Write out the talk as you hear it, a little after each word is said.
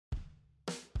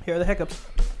Here are the hiccups.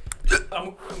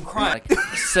 I'm crying.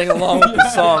 Sing along with the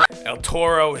song. El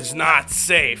Toro is not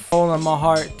safe. Hole in my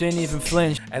heart, didn't even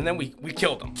flinch. And then we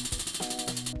killed him.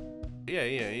 Yeah.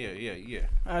 All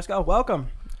right, let's go. Welcome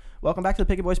back to the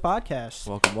Picky Boys podcast.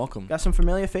 Welcome. Got some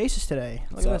familiar faces today.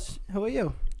 Look What's at up? this. Who are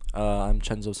you? I'm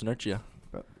Cenzo Sinergia.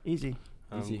 Easy.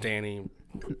 Easy. Danny.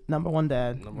 Number one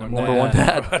dad. Number one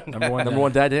dad. Number Number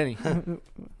one dad, Danny.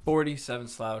 47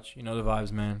 slouch. You know the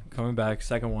vibes, man. Coming back,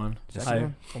 second one. Second Hi,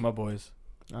 one. with my boys.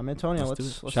 I'm Antonio. Let's do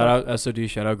Let's Shout start. out SOD,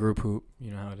 shout out Group Hoop.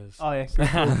 You know how it is. Oh yeah,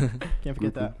 can't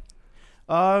forget that.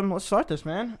 Let's start this,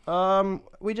 man. I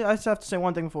just have to say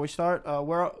one thing before we start.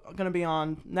 We're gonna be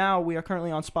on now. We are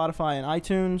currently on Spotify and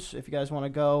iTunes. If you guys want to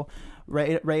go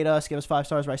rate us, give us 5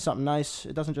 stars, write something nice.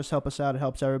 It doesn't just help us out; it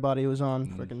helps everybody who's on.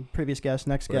 Freaking previous guest,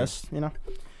 next Right. guest. You know,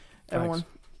 everyone.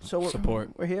 So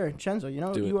Support. We're here, Cenzo. You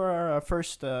know, Do it. you are our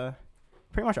first,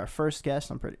 pretty much our first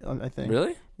guest. I think.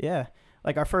 Really? Yeah.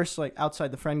 Like our first, like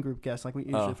outside the friend group guest. Like we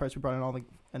usually Oh. first we brought in all the,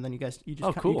 and then you just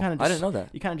Oh, cool. You kind of I didn't know that.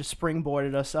 you kind of just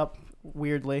springboarded us up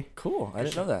weirdly. Cool. I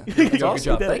didn't know that. Good That's job.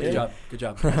 awesome. Good Thank job. you. Good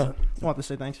job. I want to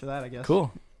say thanks for that, I guess.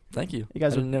 Cool. Thank you. You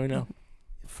guys I are didn't never know.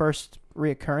 first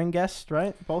reoccurring guest,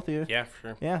 right? Both of you. Yeah, for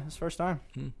sure. Yeah, it's first time.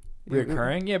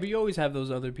 Reoccurring? Yeah, but you always have those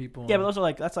other people. Yeah, but those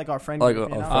are that's like our friend Like, group.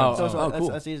 You know? friends. Those are- cool.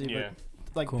 that's easy. Yeah.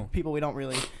 But like Cool. people we don't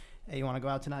really. Hey, you want to go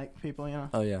out tonight? People, you know.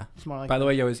 Oh yeah. It's more like. By the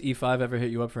way, yo, has E5 ever hit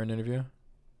you up for an interview?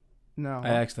 no. I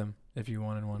asked him if you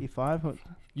wanted one. E5. What?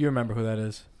 You remember who that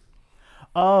is?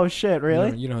 Oh shit!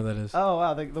 Really? You know who that is. Oh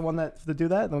wow, the one that do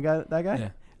that, the guy, that guy. Yeah.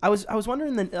 I was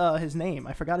wondering his name.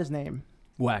 I forgot his name.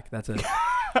 Whack, that's it.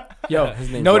 Yo, His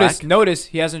name's notice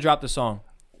he hasn't dropped a song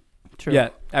True.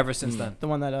 yet, ever since then. The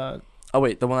one that Oh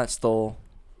wait, the one that stole.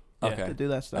 Yeah. Okay. to do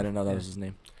that stuff. I didn't know that Yeah. was his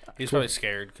name. He's probably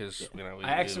scared because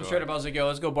I asked him straight up. I was like, "Yo,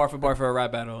 let's go bar for a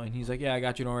rap battle," and he's like, "Yeah, I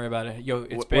got you. Don't worry about it." Yo,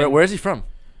 it's been Where is he from?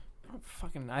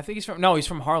 fucking. I think he's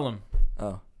from Harlem.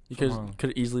 Oh, you From Harlem.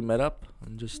 could easily met up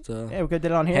and just Yeah, we could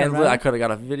did it on here. handle it. right? I could have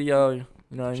got a video. You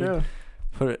know what I mean? True.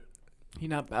 Put it. He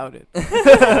not about it.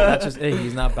 That's just it.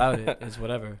 He's not about it. It's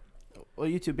whatever. Well,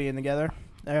 you two being together,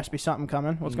 there has to be something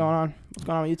coming. What's Mm. going on? What's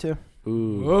going on with you two?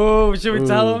 Ooh. Oh, should we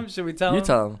tell Ooh. him? Should we tell him? You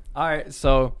tell him. All right,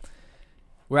 so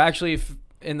we're actually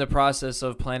in the process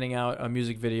of planning out a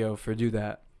music video for Do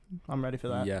That. I'm ready for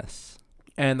that. Yes.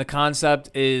 And the concept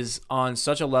is on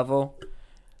such a level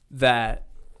that,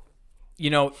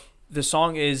 the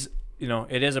song is,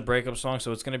 it is a breakup song,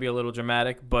 so it's going to be a little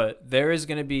dramatic, but there is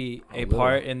going to be a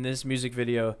part in this music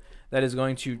video that is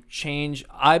going to change,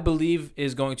 I believe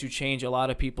is going to change a lot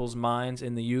of people's minds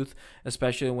in the youth,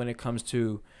 especially when it comes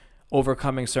to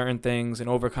overcoming certain things and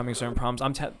overcoming certain problems.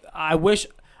 I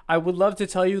would love to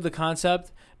tell you the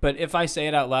concept, but if I say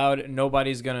it out loud,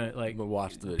 nobody's going to, But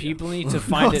watch the video. people need to No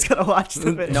find one's it. gonna watch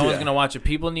the video. No one's gonna watch it.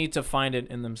 People need to find it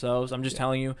in themselves. I'm just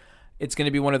telling you, it's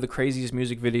gonna be one of the craziest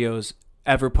music videos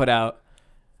ever put out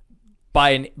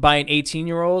by an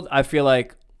 18-year-old. I feel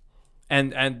like,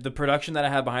 and the production that I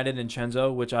have behind it in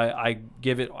Cenzo, which I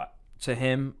give it to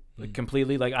him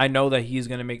completely. Like I know that he's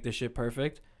gonna make this shit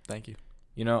perfect. Thank you.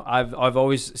 I've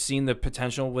always seen the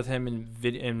potential with him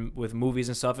in with movies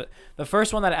and stuff. The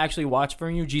first one that I actually watched for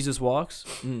you, Jesus Walks.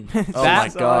 Oh my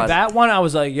god. That one I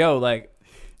was like, yo, like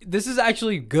this is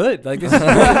actually good. Like this is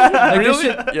like, this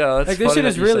shit, Yeah, that's like this funny shit that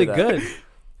is you say really that. good.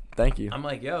 Thank you. I'm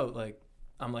like, yo,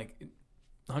 I'm like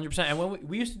 100%. And when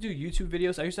we used to do YouTube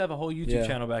videos, I used to have a whole YouTube Yeah.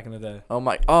 channel back in the day.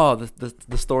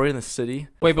 The story in the city.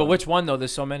 Wait, but which one though?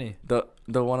 There's so many.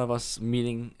 The one of us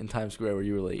meeting in Times Square where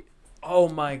you were late. Oh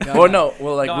my god. Or no,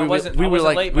 well like no, we I wasn't, we I were wasn't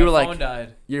like late. we My were phone like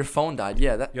died. your phone died.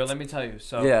 Yeah, that. Yo, let me tell you.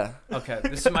 So Yeah. okay,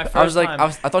 this is my first I was like time. I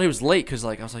thought he was late because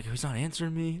I was like he's not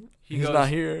answering me. He He's goes- not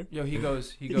here. Yo, he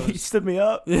goes. He stood me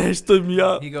up. Yeah, he stood me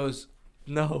up. He goes.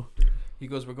 No. He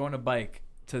goes. We're going to bike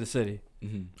to the city.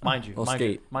 Mm-hmm. Mind you. Or Mind you.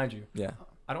 skate. Mind you. Yeah.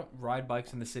 I don't ride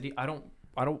bikes in the city. I don't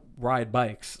ride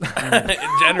bikes. in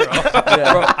general. Bro,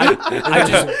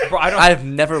 I don't. I've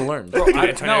never learned. Bro,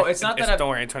 no, it's not that I. Don't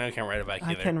worry, Antonio can't ride a bike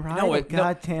I either. can ride No, a it- no,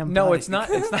 goddamn No, bike. it's not.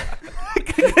 It's not.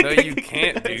 No, you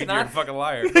can't, dude. You're not- a fucking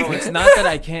liar. Bro, it's not that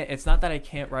I can't. It's not that I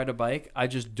can't ride a bike. I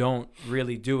just don't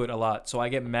really do it a lot. So I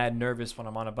get mad nervous when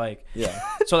I'm on a bike. Yeah.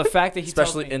 So the fact that he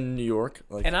Especially tells me, in New York.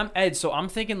 Like, and I'm Ed, so I'm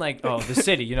thinking like, oh, the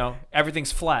city.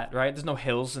 Everything's flat, right? There's no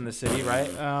hills in the city, right?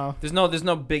 Oh. There's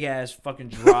no big ass fucking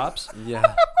drops.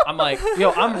 yeah. I'm like,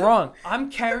 yo, I'm wrong. I'm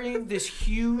carrying this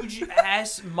huge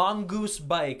ass mongoose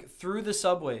bike through the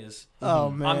subways. Oh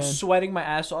man. I'm sweating my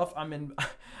ass off. I'm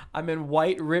in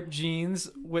white ripped jeans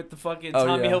with the fucking Oh,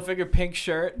 Tommy yeah. Hilfiger pink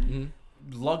shirt, Mhm.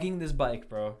 lugging this bike,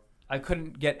 bro. I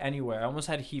couldn't get anywhere. I almost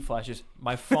had heat flashes.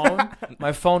 My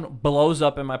phone blows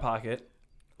up in my pocket.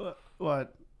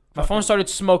 What? My phone started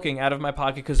smoking out of my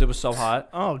pocket because it was so hot.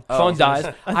 Oh, Phone Jesus.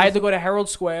 dies. I had to go to Herald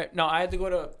Square. No, I had to go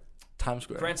to Times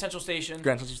Square. Grand Central Station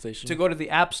Grand Central Station. to go to the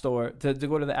App Store, to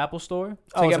go to the Apple Store to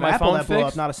Oh, it's get an my Apple phone that blew up,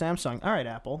 fixed. not a Samsung. All right,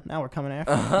 Apple. Now we're coming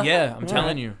after. you. Yeah, I'm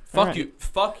telling you. Fuck Alright. you.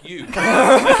 Fuck you.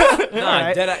 Nah,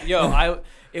 Alright.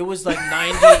 it was like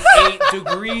 98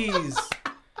 degrees.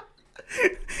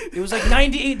 It was like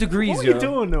 98 degrees, What are yo. you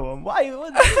doing to him? Why?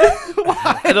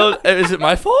 I don't. Is it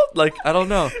my fault? Like I don't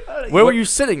know. Where were you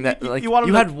sitting? That you like want him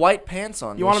you to- had white pants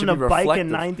on. You It want should him to be bike reflective.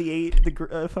 in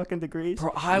 98 fucking degrees?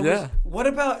 Bro, I was. Yeah. What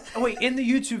about? Oh wait, in the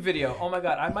YouTube video. Oh my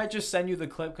god, I might just send you the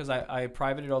clip because I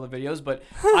privated all the videos. But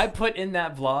I put in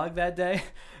that vlog that day.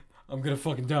 I'm gonna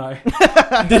fucking die.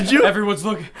 Did you? Everyone's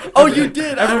looking. Oh, you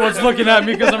did. Everyone's looking at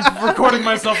me because I'm recording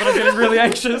myself and I'm getting really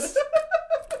anxious.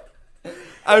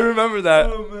 I remember that.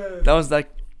 Oh man.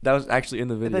 That was actually in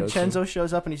the And video. then too. Chenzo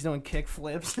shows up and he's doing kick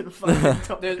flips and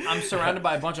fucking. I'm surrounded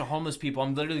by a bunch of homeless people.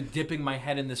 I'm literally dipping my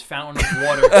head in this fountain of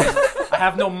water. 'Cause I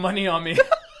have no money on me.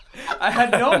 I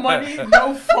had no money,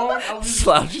 no phone. I was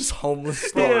Slouch's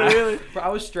homeless. Bro, Yeah, I- really. Bro, I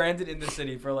was stranded in the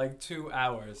city for like 2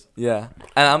 hours. Yeah,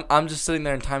 and I'm just sitting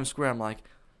there in Times Square. I'm like,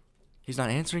 he's not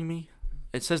answering me.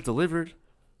 It says delivered.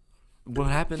 What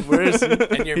happened? Where is he?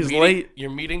 And your He's meeting, late.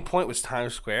 Your meeting point was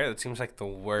Times Square. That seems like the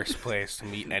worst place to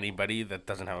meet anybody that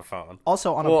doesn't have a phone.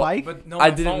 Also on a Well, bike. But no, I my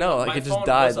didn't phone- know, like, my it just phone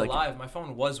died, Was like- alive. My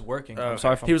phone was working. Oh, I'm okay.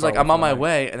 sorry if He was like, throwing I'm on my fire.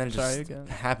 way, and then it Sorry, just you're good.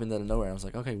 happened out of nowhere. I was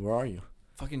like, okay, where are you?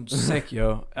 Fucking sick,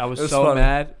 yo. I was It was so funny.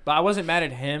 mad, but I wasn't mad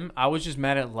at him. I was just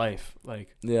mad at life.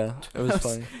 Like, Yeah, it was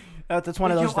funny. That's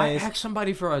one of yo, those I days. asked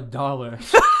somebody for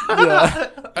 $1. Yeah,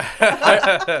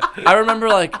 I remember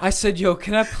like I said, yo,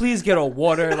 can I please get a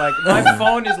water? Like, my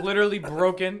phone is literally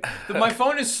broken. My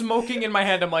phone is smoking in my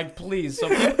hand. I'm like, please.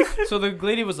 So the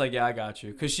lady was like, yeah, I got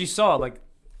you. Because she saw, like,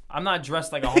 I'm not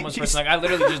dressed like a homeless person. Like, I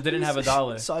literally just didn't have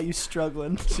 $1. Saw you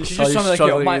struggling. She Saw just you told me, like, yo,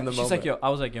 struggling in the she's like, yo, I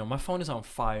was like, yo, my phone is on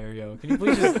fire, yo. Can you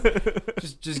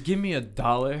please just give me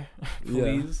 $1,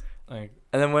 please? Like,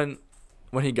 and then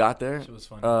when he got there, it was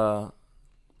funny.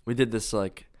 we did this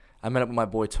like I met up with my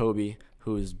boy Toby,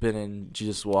 who's been in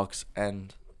Jesus Walks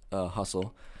and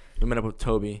Hustle. We met up with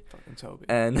Toby, Fucking Toby.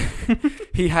 and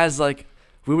he has like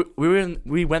we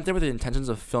went there with the intentions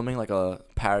of filming like a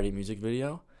parody music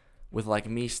video, with like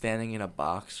me standing in a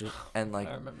box and like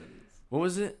I remember these. what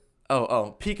was it?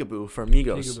 Oh, Peekaboo for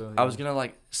Migos. Peekaboo, I was yeah. gonna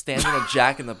like stand in a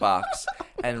Jack in the Box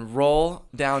and roll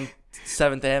down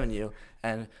 7th Avenue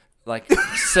and like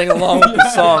sing along with the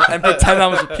song and pretend I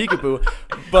was a peekaboo.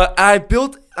 But I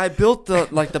built the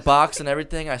like the box and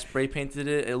everything. I spray painted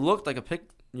it. It looked like a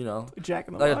Jack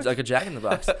in the like box. a Jack in the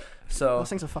Box. So, Those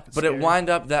things are fucking but scary. it wind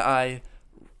up that I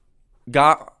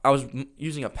was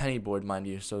using a penny board, mind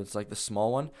you. So it's like the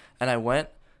small one, and I went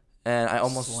and I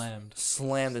almost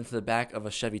slammed into the back of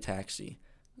a Chevy taxi.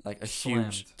 Like a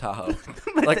huge Tahoe.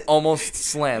 Like almost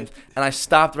slammed. And I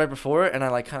stopped right before it and I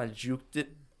like kind of juked it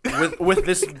with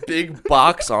this big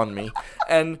box on me.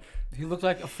 And He looked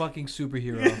like a fucking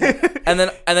superhero. and then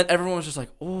everyone was just like,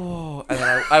 "Oh." And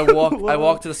then I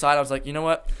walked to the side. I was like, "You know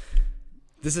what?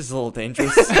 This is a little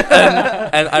dangerous."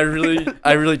 and I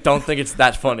really don't think it's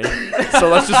that funny. So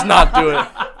let's just not do it.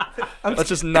 Let's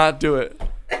just not do it.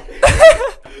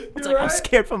 It's like I'm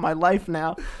scared for my life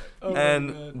now. Oh, And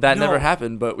man. that No. never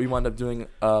happened, but we wound up doing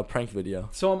a prank video.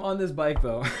 So I'm on this bike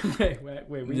though. wait.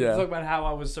 We need Yeah. to talk about how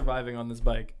I was surviving on this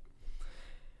bike.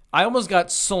 I almost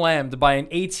got slammed by an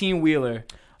 18-wheeler.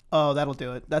 Oh, that'll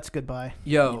do it. That's goodbye.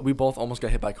 Yo, We both almost got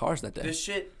hit by cars that day. this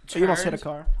shit. So you almost hit a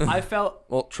turned. car. I felt.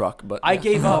 Well, truck, but I yeah.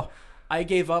 gave up. I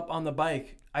gave up on the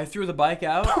bike. I threw the bike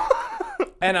out.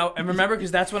 And remember, because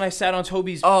that's when I sat on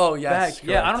Toby's Oh yes. back.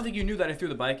 Yeah, I correct. don't think you knew that I threw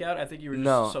the bike out. I think you were just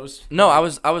No. so. No, I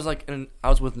was like I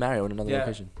was with Mario in another Yeah.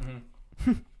 location.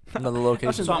 Mhm. Another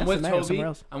location. So I'm with Mario Toby. somewhere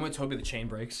else. I'm with Toby. The chain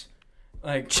breaks.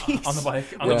 Like Jeez. on the bike.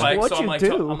 On Yeah. the bike. What'd So I'm you like,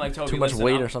 do? I'm like Toby. Too much listen,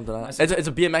 weight I'm- or something. I said- It's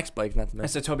a BMX bike, not to I mention.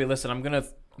 said, Toby, listen, I'm gonna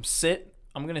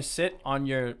sit on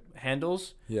your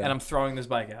handles, Yeah. and I'm throwing this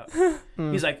bike out.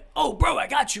 Mm. He's like, oh, bro, I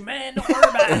got you, man. Don't worry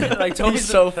about it. Like Toby's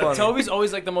so funny. Toby's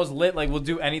always like the most lit. Like, will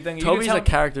do anything. You can Toby's tell a him,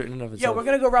 character in and of Yo, itself. we're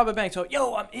gonna go rob a bank. So,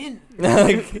 yo, I'm in. But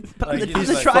Like, he's he's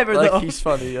the like- driver like though. he's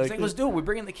funny. He's Like, like, let's do it. We're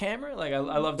bringing the camera. Like, I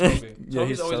love Toby. yeah, Toby's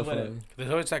he's always so with funny. it. There's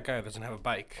always that guy that doesn't have a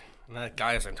bike. And that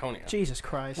guy is Antonio. Jesus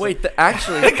Christ. Wait,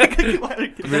 actually,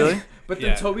 really? But then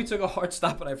Yeah. Toby took a hard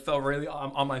stop, and I fell really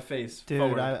on my face. dude,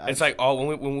 forward. It's like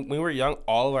when we were young,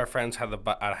 all of our friends had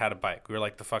had a bike. We were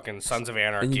like the fucking Sons of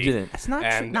Anarchy. And you didn't. it's not true.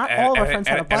 And Not all of our friends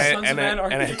had a bike. Sons of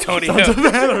Anarchy. And Antonio,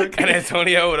 and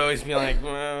Antonio would always be like,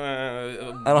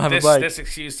 I don't have a bike. This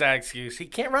excuse, that excuse. He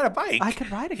can't ride a bike. I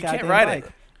could ride a You can't goddamn ride bike.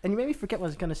 it. And you made me forget what I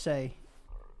was gonna say.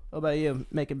 What about you?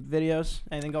 Making videos?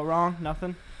 Anything go wrong?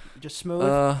 Nothing. Just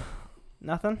smooth.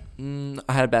 Nothing.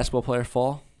 I had a basketball player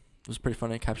fall. It was pretty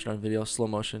funny. Captured on video, slow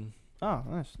motion. Oh,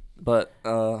 nice. But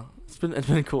it's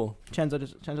been cool.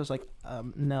 Chenzo's like,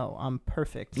 no, I'm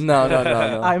perfect. No.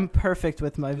 I'm perfect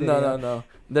with my video. No.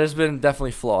 There's been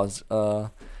definitely flaws.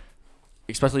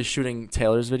 Especially shooting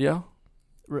Taylor's video.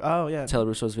 Oh yeah. Taylor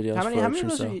Russo's videos. How many for of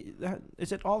those Trusso. are you,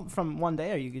 is it all from one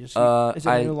day, or you could just? Is it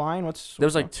a new line? There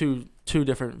was like two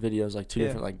different videos, like two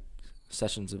different like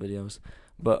sessions of videos.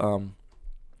 But on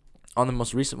the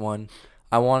most recent one,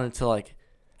 I wanted to like,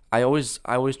 I always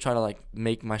try to like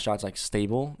make my shots like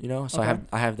stable, you know. So Okay.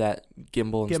 I have that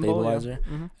gimbal and stabilizer, Yeah.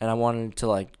 Mm-hmm. and I wanted to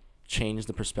like change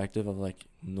the perspective of like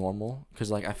normal,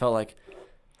 because like I felt like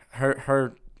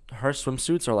her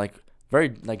swimsuits are like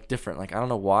very like different. Like I don't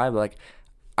know why, but like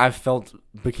I've felt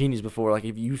bikinis before. Like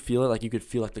if you feel it, like you could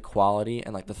feel like the quality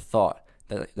and like the thought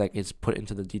that like is put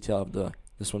into the detail of the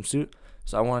swimsuit.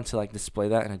 So I wanted to like display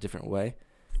that in a different way.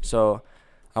 So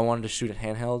I wanted to shoot it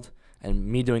handheld, and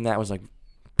me doing that was like.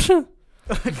 I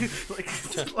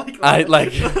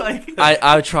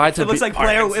tried to. It looks like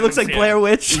Blair. It looks Parkinson's, like yeah. Blair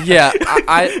Witch. Yeah,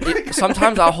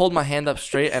 sometimes I'll hold my hand up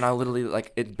straight and I literally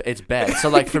like it's bad. So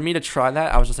like for me to try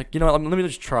that, I was just like, you know what, let me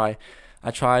just try. I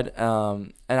tried,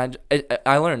 and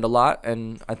I learned a lot,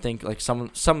 and I think like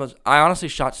I honestly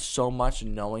shot so much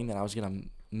knowing that I was gonna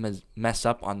mess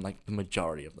up on like the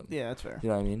majority of them. Yeah, that's fair. You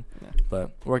know what I mean? Yeah.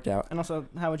 But it worked out. And also,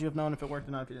 how would you have known if it worked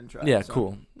or not if you didn't try? Yeah, So,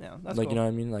 cool. Yeah, that's Like cool. you know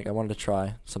what I mean? Like I wanted to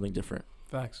try something different.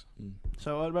 Facts.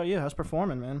 So what about you? How's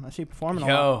performing, man? I see you performing a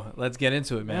lot. Yo, let's get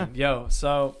into it, man. Yo,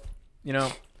 so, you know,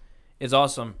 it's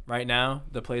awesome right now,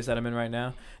 the place that I'm in right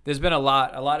now. There's been a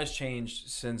lot has changed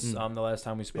since the last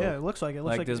time we spoke. Yeah, it looks like it.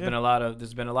 There's been a lot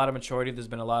of maturity, there's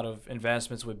been a lot of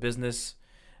advancements with business,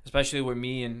 especially with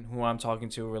me and who I'm talking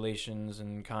to, relations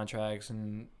and contracts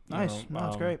and Nice. No,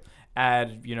 that's great.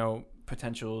 Add,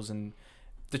 potentials and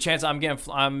the chance I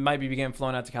might be getting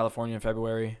flown out to California in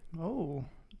February. Oh,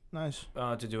 nice.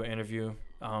 To do an interview,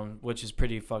 which is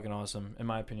pretty fucking awesome in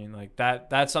my opinion. Like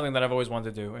that's something that I've always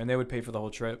wanted to do, and they would pay for the whole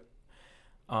trip.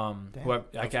 I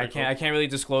can't really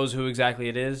disclose who exactly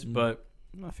it is, but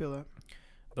I feel that.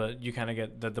 But you kind of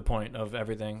get the point of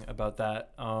everything about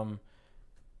that.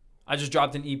 I just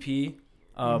dropped an EP.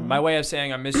 My Way of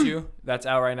Saying I Miss You. That's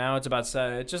out right now. It's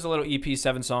it's just a little EP,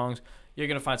 7 songs. You're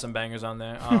gonna find some bangers on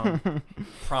there.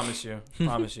 Promise you.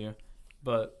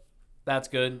 But that's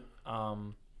good.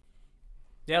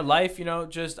 Life.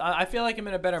 Just I feel like I'm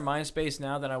in a better mind space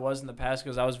now than I was in the past,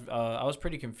 because I was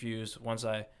pretty confused when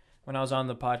I was on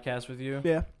the podcast with you.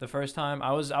 Yeah. The first time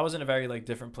I was in a very like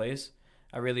different place.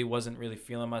 I really wasn't really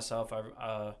feeling myself.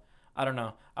 I don't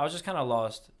know. I was just kind of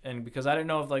lost, and because I didn't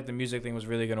know if like the music thing was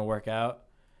really gonna work out,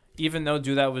 even though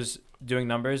Do That was doing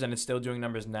numbers and it's still doing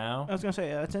numbers now. I was gonna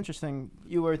say it's interesting.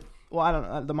 You were I don't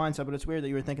know the mindset, but it's weird that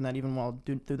you were thinking that even while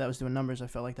Do That was doing numbers. I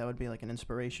felt like that would be like an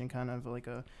inspiration, kind of like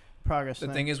a progress. The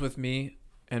thing is with me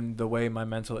and the way my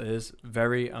mental is,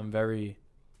 I'm very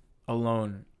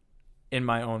alone in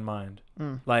my own mind.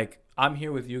 Like I'm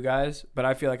here with you guys, but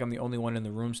I feel like I'm the only one in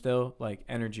the room still, like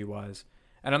energy wise.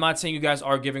 And I'm not saying you guys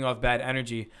are giving off bad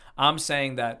energy. I'm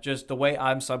saying that just the way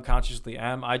I'm subconsciously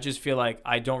am, I just feel like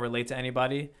I don't relate to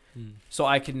anybody. So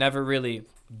I could never really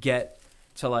get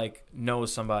to like know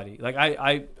somebody. Like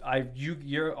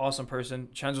you're an awesome person.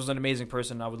 Chenzo's an amazing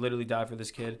person. I would literally die for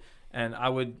this kid. And I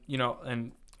would,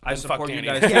 and I support you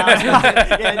guys.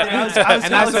 I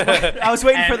was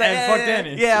waiting for that. Fuck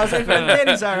Danny. Yeah, I was waiting for that.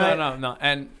 Danny's all right. No.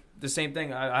 And the same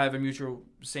thing. I have a mutual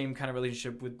same kind of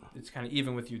relationship with. It's kind of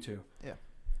even with you too. Yeah.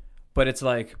 But it's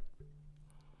like,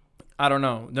 I don't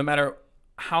know. No matter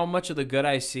how much of the good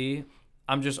I see,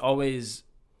 I'm just always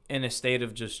in a state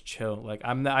of just chill. Like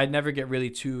I never get really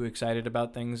too excited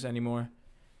about things anymore.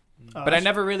 But I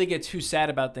never really get too sad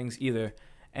about things either.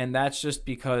 And that's just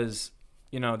because,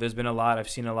 there's been a lot. I've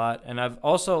seen a lot. And I've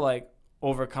also, like,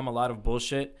 overcome a lot of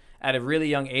bullshit at a really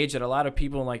young age that a lot of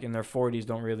people, like, in their 40s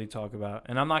don't really talk about.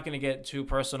 And I'm not going to get too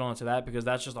personal into that because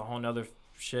that's just a whole nother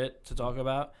shit to talk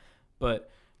about.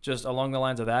 But just along the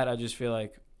lines of that, I just feel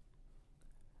like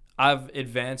I've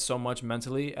advanced so much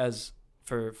mentally as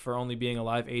for only being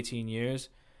alive 18 years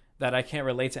that I can't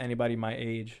relate to anybody my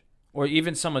age. Or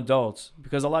even some adults,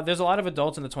 because there's a lot of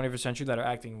adults in the 21st century that are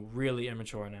acting really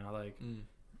immature now. Like,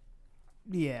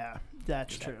 yeah,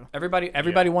 that's true.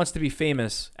 Everybody wants to be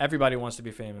famous. Everybody wants to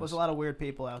be famous. There's a lot of weird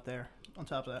people out there. On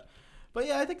top of that, but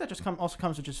yeah, I think that just also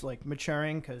comes with just like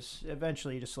maturing, because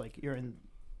eventually, just like you're in,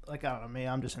 like I don't know, me,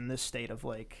 I'm just in this state of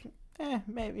like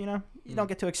maybe you don't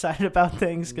get too excited about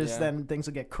things because Yeah. then things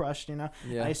will get crushed. Yeah,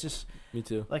 It's just me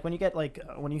too. like when you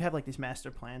have like these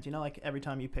master plans. Like every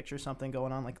time you picture something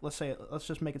going on, like let's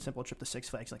just make it simple, a trip to Six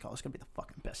Flags. Like, oh, it's gonna be the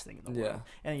fucking best thing in the world,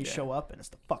 and you show up and it's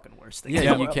the fucking worst thing. Yeah, in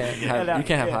the you world. can't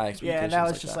have high expectations. Yeah, and now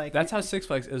it's like just that. like That's how Six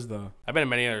Flags is, though. I've been to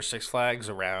many other Six Flags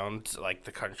around like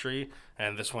the country,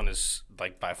 and this one is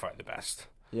like by far the best.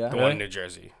 Yeah, The one in New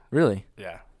Jersey. really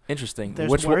Yeah. interesting.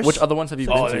 There's Which worse? other ones have you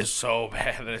Oh, been they're to? so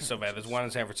bad. They're so bad. There's one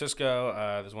in San Francisco.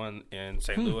 There's one in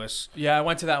St. Louis. Yeah, I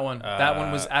went to that one. That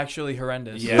one was actually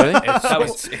horrendous. Yeah, Really?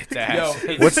 it's ass.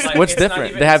 Yo, What's it's like- what's it's not different?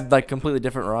 even- They have like completely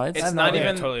different rides. It's I've not not Yeah,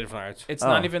 even. totally different arts. It's Oh.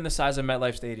 not even the size of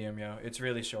MetLife Stadium, yo. It's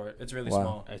really short. It's really Wow.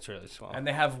 small. It's really small. And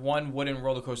they have one wooden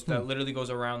roller coaster that literally goes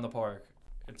around the park.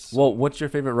 It's Well, what's your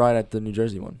favorite ride at the New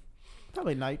Jersey one?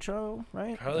 probably Nitro,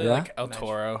 right? Probably Yeah? like El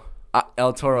Toro.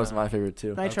 El Toro is my favorite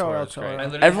too. Nitro or El Toro's great. Toro. I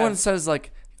literally Everyone have- says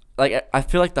like I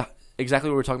feel like exactly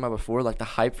what we were talking about before, like the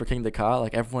hype for King Dakar.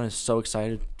 Like everyone is so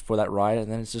excited for that ride, and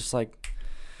then it's just like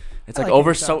it's I like like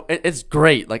over King so it's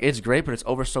great. Like it's great, but it's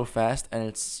over so fast, and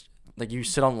it's like you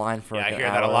sit online for Yeah, like I an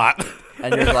hear that a hour, lot.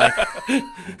 and you're like,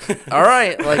 all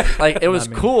right, like it was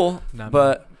Not me. cool, Not me.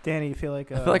 but Danny, you feel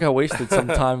like I feel like I wasted some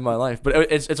time in my life. But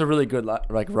it's a really good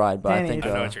like ride. But Danny, I think I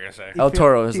know what you're gonna say. do you El feel-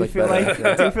 Toro is do you like feel better. like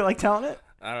Yeah. do you feel like telling it?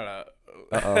 I don't know.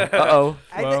 Uh-oh.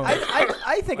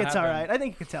 I think What it's all happened? right. I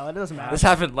think you can tell it. It doesn't matter. This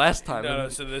happened last time. No,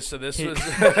 so this he, was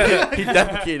he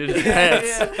defecated his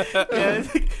pants. Yeah.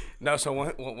 no. So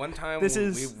one time This we-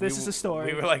 is- this is a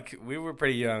story. We were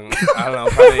pretty young. I don't know,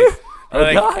 probably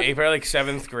Oh, God. probably like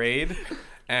 7th grade,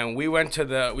 and we went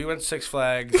to Six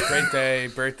Flags. Great day,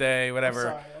 birthday, whatever.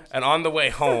 Sorry. And on the way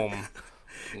home,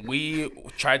 we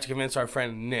tried to convince our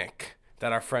friend Nick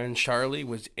that our friend Charlie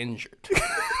was injured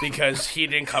because he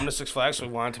didn't come to Six Flags, so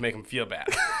we wanted to make him feel bad.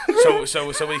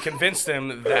 So we convinced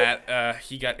him that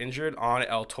he got injured on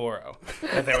El Toro.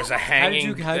 That there was a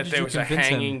hanging how did you convince him?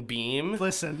 hanging beam.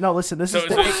 Listen. This So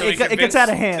is we it gets out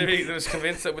of hand. He was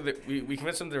convinced that we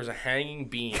convinced him there was a hanging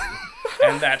beam,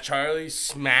 and that Charlie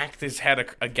smacked his head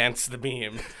against the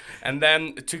beam, and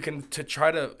then to try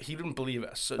to he didn't believe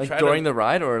us. So Like try during to, the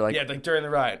ride, or like yeah, like during the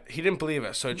ride, he didn't believe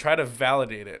us. So he tried to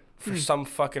validate it for some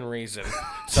fucking reason.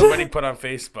 Somebody put on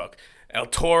Facebook, El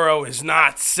Toro is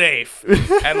not safe,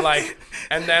 and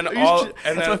then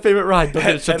that's my favorite ride. Don't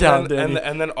get it shut down, Danny.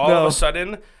 and then all No. of a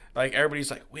sudden, like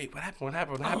everybody's like, wait, what happened? What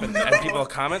happened? What happened? And people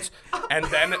comments, and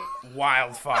then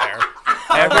wildfire.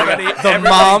 The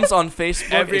moms on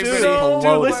Facebook. everybody-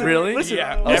 Exploded. Really? listen,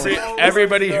 Yeah, listen.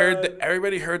 everybody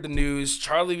heard the news.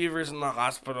 Charlie Weaver's in the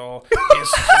hospital.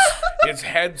 His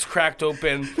head's cracked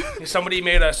open. Somebody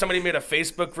made a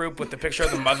Facebook group with the picture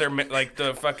of the mother, like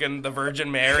the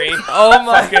Virgin Mary. Oh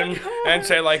my! Fucking, and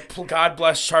say like, God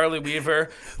bless Charlie Weaver.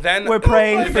 Then We're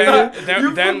praying for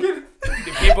you. then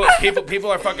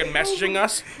people are fucking messaging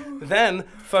us. Then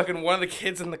fucking one of the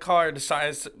kids in the car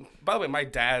decides. By the way, my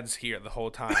dad's here the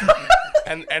whole time,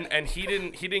 and he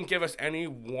didn't give us any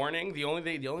warning. The only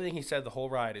thing he said the whole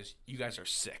ride is, "You guys are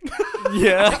sick."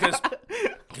 Yeah.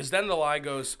 Because then the lie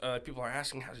goes, people are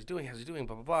asking, how's he doing,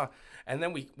 blah blah blah, and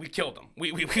then we killed him.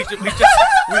 We legitimately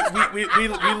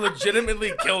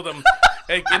killed him,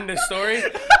 like in this story.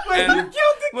 And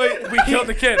we killed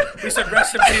the kid. We said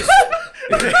rest in peace.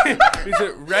 We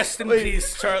said rest in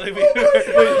peace, Charlie.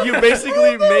 You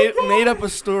basically made up a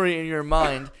story in your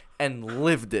mind and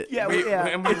lived it. Yeah, we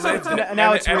lived it.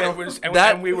 Now it's and real.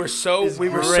 And we were so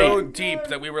great. deep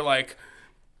that we were like,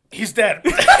 he's dead.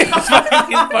 he's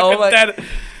fucking my- dead.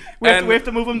 We have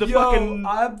to move him to fucking.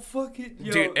 I'm fucking.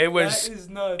 Yo, Dude, it was that is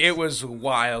nuts. it was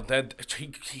wild. That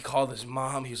he called his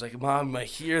mom. He was like, "Mom, I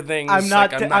hear things. I'm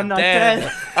not. Like, I'm not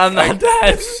dead. I'm not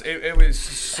dead. It was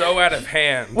so out of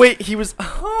hand. Wait, he was.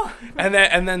 And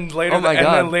then later, Oh my and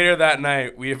God. then later that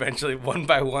night, we eventually one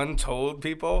by one told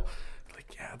people,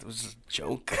 like, yeah, it was a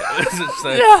joke.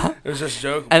 Yeah. It was just a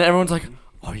joke. And everyone's like,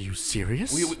 "Are you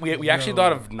serious?" We actually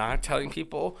thought of not telling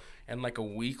people. And like a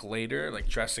week later, like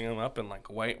dressing him up in like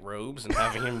white robes and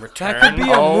having him return. That could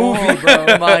be a movie, bro.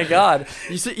 Oh my God!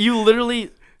 You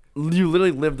literally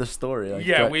lived the story. Like,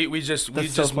 Yeah, that- we just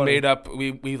that's so funny. made up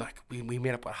we made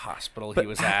up what hospital he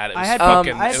was at. It was I had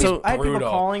fucking I had, it so- was I had people brutal.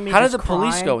 calling me. How did just the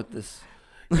police crying. go with this?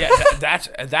 Yeah, that's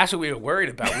what we were worried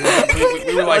about.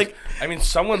 We were like, I mean,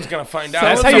 someone's gonna find out.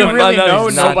 That's how Someone you really found out know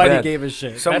he's not nobody dead. gave a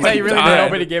shit. Someone That's how you really know died.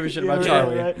 nobody gave a shit about Yeah,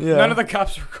 Charlie. right. Yeah. None of the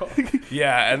cops were called.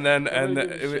 Yeah, and then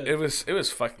Nobody gives a it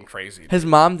was fucking crazy. His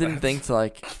mom didn't think to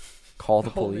like call the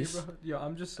police? Yo,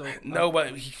 I'm just so. No,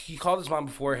 but he called his mom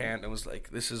beforehand and was like,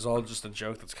 "This is all just a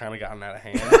joke that's kind of gotten out of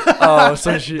hand." Oh,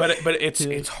 so she. but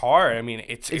it's hard. I mean,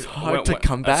 it's hard to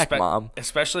come back, Mom.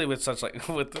 Especially with such like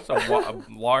with a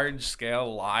large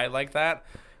scale lie like that.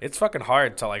 It's fucking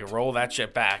hard to like roll that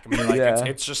shit back and be like, Yeah.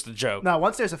 it's just a joke. No,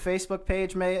 once there's a Facebook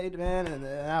page made, man, and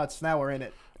now we're in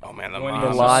it. Oh man, the When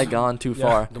moms, The lie gone too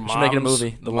far. the We should make it a moms-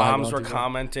 movie. The lie moms gone were too far.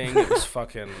 commenting. It was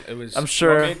fucking. It was. I'm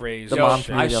sure crazy. the Yo, mom I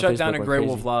community on shut down Facebook a went Grey crazy.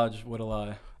 Wolf Lodge with a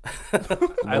lie.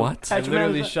 What? I How'd you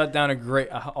literally manage that? shut down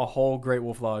a whole Great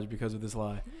Wolf Lodge because of this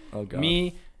lie. Oh god.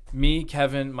 Me,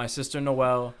 Kevin, my sister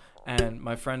Noelle, and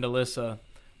my friend Alyssa,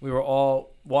 we were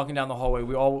all walking down the hallway.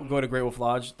 We all go to Great Wolf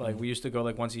Lodge. Like we used to go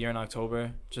like once a year in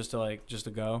October just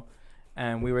to go.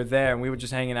 And we were there and we were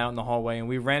just hanging out in the hallway and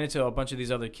we ran into a bunch of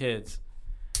these other kids.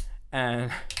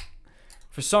 And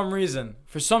for some reason,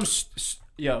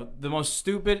 the most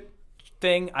stupid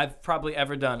thing I've probably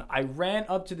ever done. I ran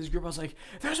up to this group. I was like,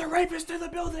 "There's a rapist in the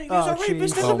building. There's a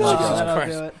rapist in the Oh, my building." God. That'll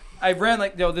Christ. do it. I ran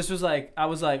like, this was like, I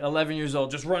was like 11 years old,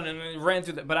 just running and ran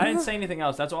through but I didn't say anything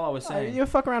else. That's all I was saying. You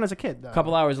fuck around as a kid, though. A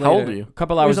couple hours How later. old are you?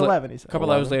 Couple He hours. was 11. He said.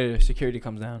 Couple hours later, security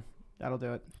comes down. That'll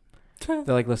do it. They're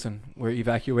like, "Listen, we're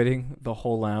evacuating the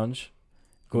whole lounge.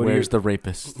 Go Where's to the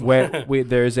rapist? where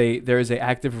there is a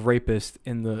active rapist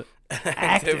in the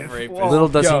Active rapist. Whoa. Little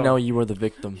does Yo. he know you were the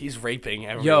victim. He's raping yo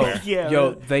everywhere. Yeah.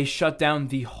 yo. They shut down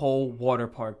the whole water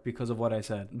park because of what I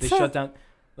said. They shut down.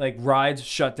 Like rides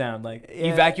shut down, like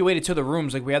Yeah. evacuated to the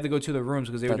rooms. Like we had to go to the rooms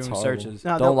because they were That's doing horrible. searches.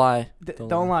 No, Don't lie. Don't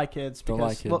Don't lie, kids. Don't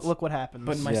Because lie, Look, kids. look what happens.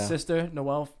 But my Yeah. sister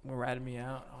Noelle were ratting me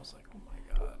out. I was like, "Oh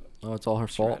my god." Oh, it's all her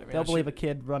She fault. ratted me They'll out. believe a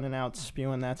kid running out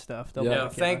spewing that stuff. They'll Yeah. believe Yo, a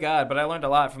kid, thank right? God. But I learned a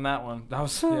lot from that one. That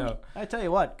was I tell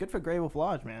you what, good for Grey Wolf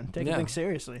Lodge, man. Taking Yeah. things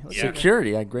seriously. Let's Yeah. see.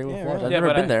 Security at Great Wolf Yeah, Lodge. right. I've Yeah, never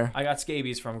but been there. I got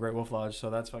scabies from Great Wolf Lodge, so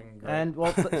that's fucking great. And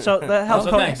well, so the health Also,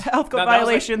 code, thanks. health code That was like-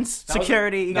 violations, that was-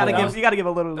 security. You no, gotta that give. was- You gotta give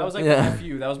a little. that was like Yeah. a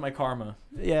few. That was my karma.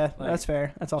 yeah, like, that's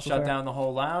fair. That's also Shut fair. down the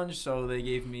whole lounge, so they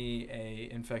gave me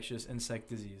a infectious insect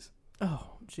disease. Oh,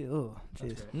 gee, oh,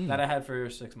 That's jeez. great. Mm. That I had for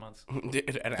 6 months.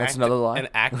 Dude, That's another lie? An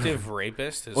active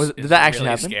rapist is, Did is that actually really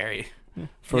happen? scary.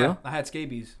 For yeah, real? I had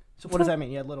scabies. So what does that mean?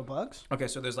 You had little bugs? Okay,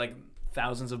 so there's like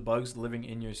thousands of bugs living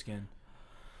in your skin.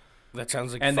 That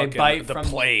sounds like And they fucking bite the from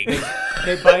plague.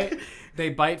 They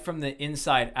bite from the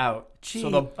inside out. Gee, So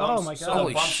the oh bumps, my so God. the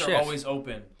Holy bumps shit. are always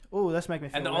open. Oh, that's making me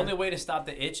feel. And the weird. only way to stop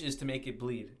the itch is to make it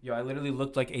bleed. Yo, I literally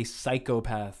looked like a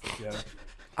psychopath. Yo.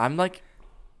 I'm like,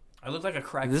 I looked like a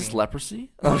crack is this fiend.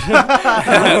 leprosy?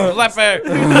 Leper.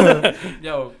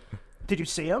 Yo, Did you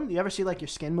see them? You ever see like your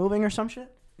skin moving or some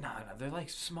shit? nah, they're like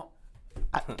small.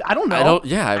 I don't know. I don't.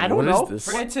 Yeah. I don't what know. is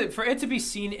this? For it to be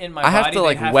seen in my I have body, to, they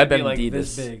like, have WebMD to be, like,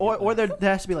 this. big. Or there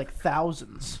has to be like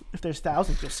thousands. If there's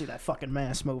thousands, you'll see that fucking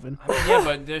mass moving. I mean, yeah,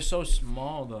 but they're so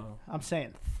small though. I'm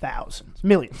saying thousands,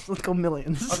 millions. Let's go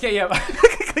millions. Okay, yeah.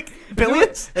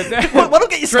 Billions? If they're- What'll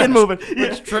get your skin moving?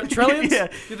 Yeah. Trillions? Yeah.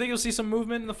 You think you'll see some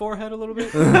movement in the forehead a little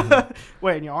bit?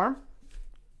 Wait, in your arm?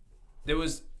 It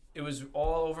was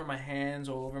all over my hands,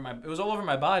 it was all over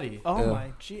my body. Oh Yeah.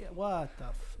 my gee, what the?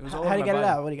 It was How all do over you my get it body.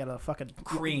 out? What do you got to fucking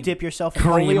Cream. dip yourself in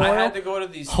Cream. holy I oil? had to go to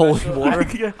these Holy special,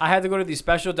 water. I had to go to these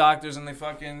special doctors and I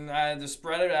had to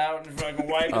spread it out and fucking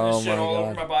wipe Oh this shit my all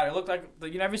over God. my body. It looked like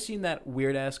you never seen that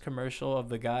weird ass commercial of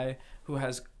the guy who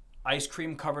has ice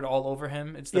cream covered all over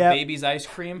him? It's the Yeah. baby's ice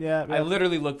cream. Yeah, I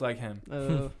literally looked like him.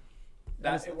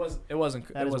 That It wasn't that is a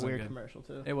wasn't weird good. commercial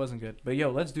too. It wasn't good. But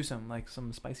yo, let's do some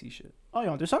spicy shit. Oh, you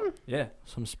want to do something? Yeah.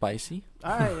 Some spicy.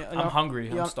 All right. I'm hungry.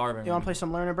 you I'm want- starving. You want to play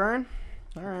some Learn or Burn?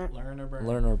 All right. Learn or burn?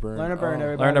 Learn or burn. Learn or Burn, Oh.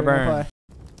 everybody. Learn or We're gonna burn.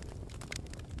 play.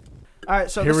 All right.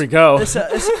 So Here this, we go. This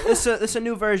is a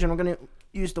new version. We're gonna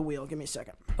use the wheel. Give me a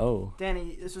second. Oh.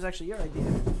 Danny, this was actually your idea.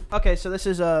 Okay, so this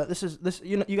is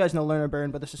you guys know Learn or Burn,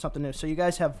 but this is something new. So you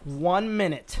guys have 1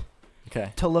 minute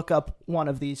Okay. to look up one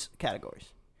of these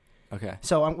categories. Okay.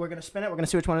 So we're gonna spin it. We're gonna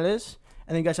see which one it is,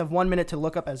 and then you guys have 1 minute to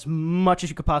look up as much as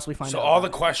you could possibly find So out. all the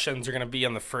about it. questions are gonna be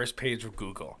on the first page of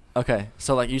Google, Okay.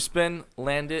 So like you spin,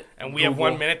 land it, and we have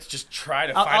Google. 1 minute to just try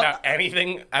to I'll- find I'll- out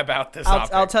anything about this I'll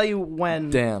topic. tell you when.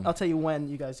 Damn. I'll tell you when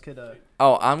you guys could.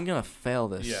 Oh, I'm gonna fail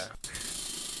this. Yeah.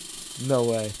 No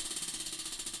way.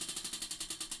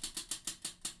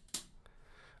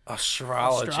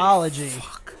 Astrology.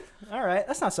 Fuck. All right,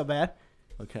 that's not so bad.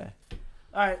 Okay.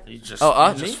 All right. You just, Oh,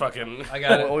 you me? just fucking. I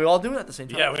got Are it. we all doing it at the same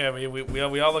time? Yeah,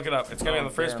 we all look it up. It's gonna be on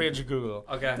the first damn. page of Google.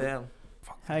 Okay. Damn.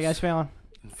 How you guys feeling?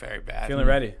 Very bad. Feeling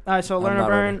ready. All right, so I'm Learn or not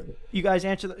Burn. ready. You guys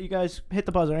you guys hit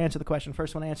the buzzer. Answer the question.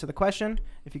 First one to answer the question.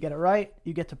 If you get it right,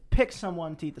 you get to pick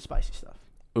someone to eat the spicy stuff.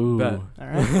 Ooh. Bet. All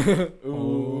right.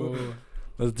 Ooh.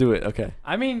 Let's do it. Okay.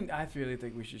 I mean, I really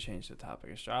think we should change the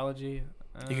topic. Astrology.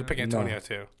 You can pick Antonio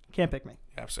too. Can't pick me.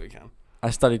 You absolutely can. I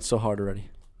studied so hard already.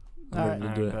 I'm All ready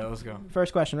right. to do it. Let's go.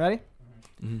 First question. Ready?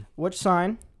 Mm-hmm. Which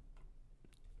sign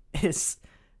is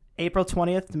April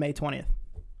 20th to May 20th?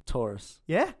 Taurus.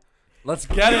 Yeah. Let's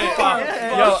get it.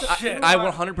 Yeah. Yo, Shit. I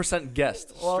 100%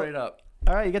 guessed. Well, Straight up.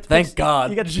 All right. You get to Thank pick, God.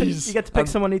 You get to, Jeez. you get to pick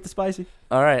someone eat the spicy.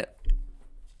 All right.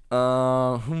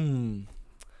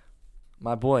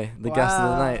 My boy, the guest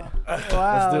of the night.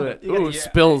 Wow. Let's do it. You get Ooh, to-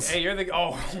 spills. Hey, you're the.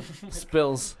 Oh.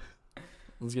 Spills.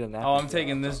 Let's get a nap. Oh, I'm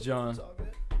taking this, John.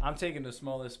 I'm taking the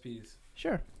smallest piece.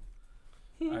 Sure.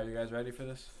 All right, you guys ready for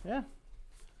this? Yeah.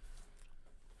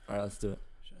 All right, let's do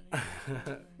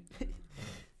it.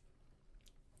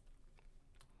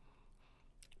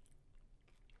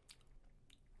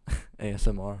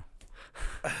 ASMR.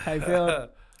 How you feeling?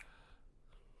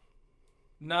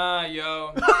 Nah,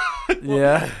 yo.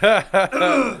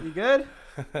 Yeah. You good?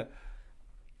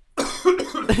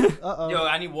 Uh-oh. Yo,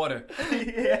 I need water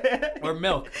or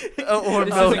milk. Or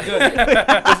This milk. isn't good.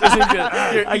 This isn't good.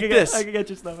 Here, I eat can this. get, I can get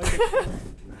your stuff. I can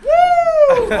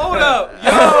Hold up,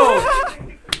 yo.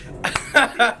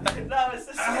 no, it's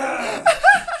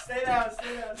Stay down.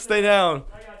 Stay down.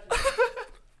 I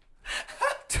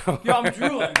got you. Yo, I'm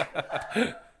drooling.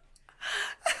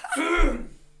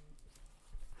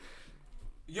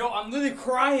 Yo, I'm literally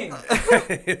crying.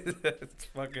 It's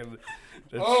fucking.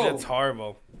 That Oh. shit's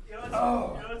horrible. You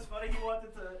know what's funny?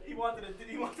 He wanted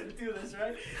to do this,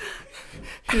 right?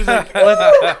 He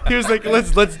was like,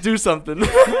 let's do something.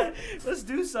 Let's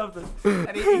do something.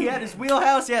 And he had his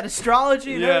wheelhouse. He had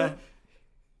astrology. And Yeah. everything.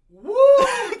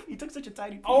 Woo! He took such a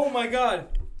tiny piece. Oh my god.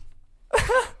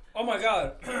 Oh my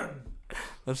god.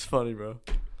 That's funny, bro.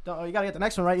 Oh, you gotta get the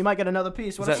next one right. You might get another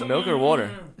piece. Is that milk or water?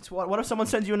 What if someone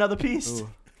sends you another piece? Ooh.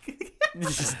 You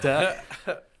just die.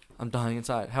 I'm dying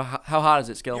inside. How hot is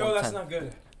it? Scale Yo, 1 to that's 10. not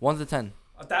good. 1 to 10.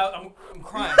 I'm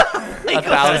crying.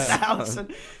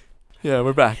 1,000. Yeah,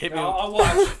 we're back. Hit me, I'll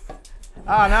watch.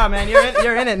 Oh no, man,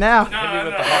 you're in it now. hit me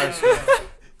with the horoscope.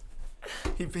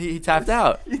 He tapped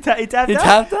out. He tapped He out.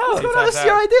 tapped out. What's going on? tapped This is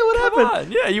your out. idea. What Come happened?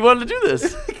 on. Yeah, you wanted to do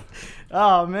this.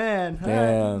 Oh man.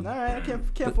 Damn. All right. I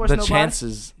can't The force nobody.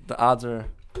 chances, the odds are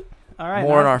All right.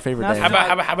 more in our favor. now- Dave.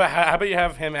 How about you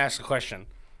have him ask a question?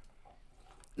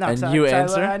 No, And 'cause you I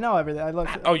answer? I know everything. I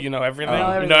looked. Oh, you know everything. I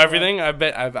know You know everything. everything. I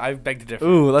bet I beg to differ.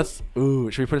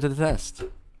 Should we put it to the test?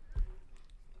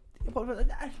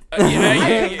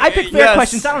 I pick fair Yes.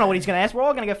 questions. I don't know what he's gonna ask. We're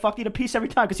all gonna get fucked eat a piece every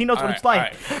time because he knows what it's like.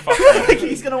 Alright, fuck you.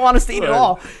 He's gonna want us to eat it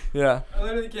all. Yeah. I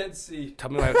literally can't see. Tell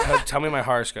me my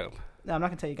horoscope. No, I'm not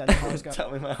gonna tell you guys. Your horoscope.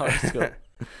 Tell me my horoscope.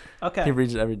 He Okay.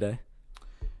 reads it every day.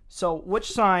 So,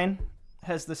 which sign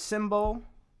has the symbol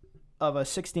of a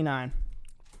 69?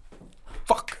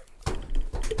 Fuck.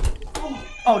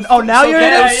 Oh, now you're in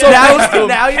Yeah, it. yeah.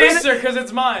 Now you're in it. Cancer, because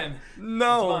it's mine.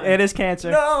 No. It's It is Cancer.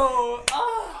 No.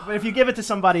 But if you give it to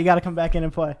somebody, you gotta come back in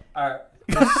and play. Alright.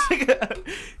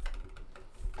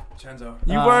 Chenzo.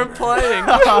 You weren't playing.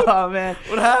 Oh man.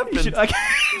 What happened? You should, okay.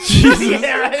 Jesus.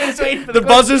 Yeah, right. I was waiting for The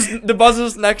question.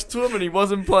 buzzer's next to him and he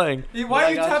wasn't playing. Why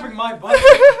are you I got tapping my button?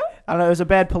 I don't know. It was a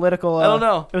bad political. I don't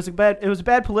know. It was a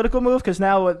bad political move because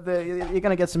now you're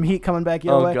gonna get some heat coming back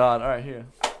your Oh way. God! All right, here.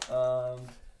 All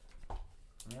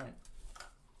right.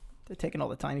 They're taking all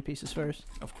the tiny pieces first.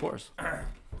 Of course.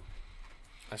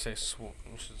 I say you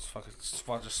should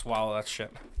just swallow that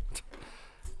shit.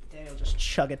 Daniel, just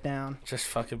chug it down. Just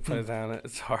fucking put it down.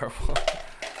 It's horrible.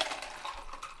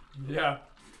 Yeah.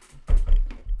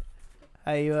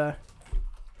 How you?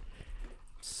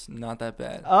 It's not that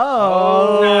bad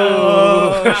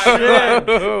Oh, no. shit!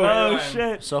 Oh, Oh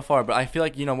shit! so far, but I feel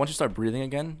like once you start breathing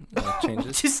again, it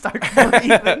changes. Just start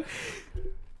breathing.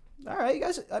 All right, you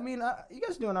guys. I mean, you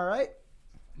guys doing all right?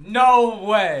 No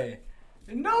way.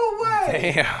 No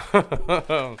way.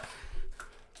 Damn.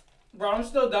 Bro, I'm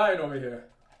still dying over here.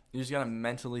 You just gotta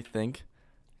mentally think.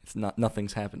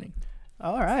 Nothing's happening.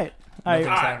 All right. All right.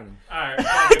 Nothing's happening.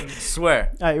 Alright.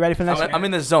 Swear. All right. You ready for the next? I'm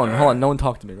in this zone. Hold on. No one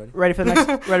talk to me. Ready? Ready for the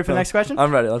next? Ready for the next question?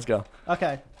 I'm ready. Let's go.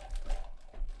 Okay.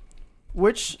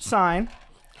 Which sign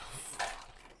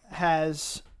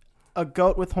has a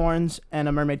goat with horns and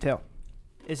a mermaid tail?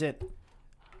 Is it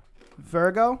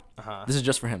Virgo? Uh-huh. This is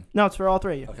just for him. No, it's for all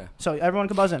three of you. Okay. So everyone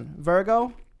can buzz in.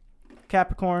 Virgo,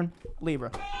 Capricorn,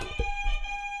 Libra.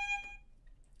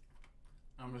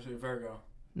 I'm gonna say Virgo.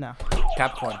 No,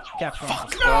 Capricorn. Capricorn.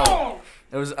 Go.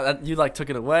 It was you took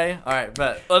it away. All right,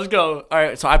 bet. Let's go. All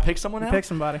right. So I picked someone You now. pick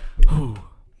somebody. Whew.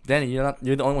 Danny, you're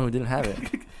the only one who didn't have it.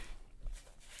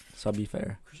 So I'll be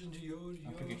fair.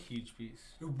 I'll pick a huge piece.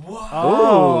 What?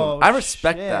 Oh, I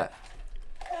respect shit. that.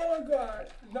 Oh my god.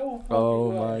 No.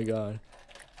 Oh my God.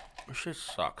 This shit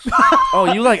sucks. Oh,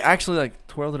 you like actually like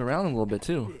twirled it around a little bit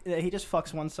too. Yeah, he just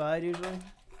fucks one side usually.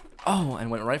 Oh,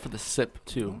 and went right for the sip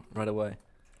too, right away.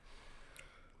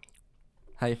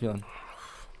 How you feeling?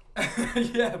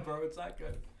 Yeah, bro, it's not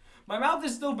good. My mouth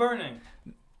is still burning.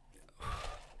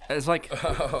 It's like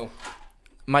Oh.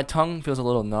 my tongue feels a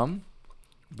little numb,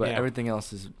 but Yeah. everything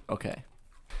else is okay.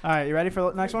 All right, you ready for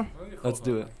the next one? Let's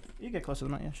do it. You get closer to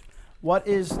the mic. Yes. What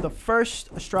is the first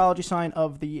astrology sign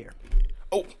of the year?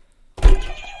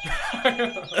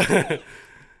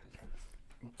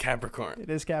 Capricorn. It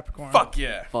is Capricorn. Fuck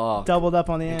yeah. Fuck. Doubled up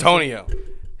on the answer. Antonio.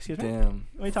 Excuse me. Damn.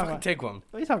 What are you talking Fucking about? take one.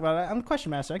 What are you talking about? I'm the question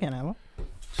master. I can't have one.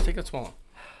 Just take a small one.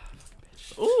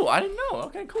 Ooh, I didn't know.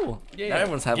 Okay, cool. Yeah, Now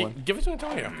everyone's had one. Give it to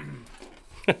Antonio.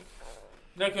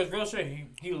 No, because real shit,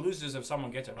 he loses if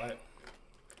someone gets it right.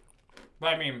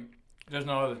 But I mean, there's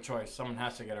no other choice. Someone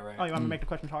has to get it right. Oh, you want me to make the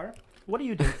question harder? What do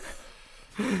you do?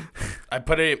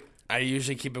 I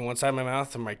usually keep it one side of my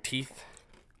mouth and my teeth,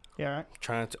 Yeah, right.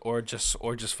 trying to, or just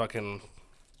fucking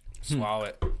swallow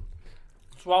it.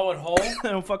 Swallow it whole.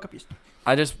 Don't fuck up your.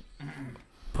 I just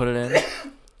put it in,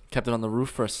 kept it on the roof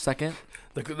for a second.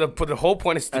 The whole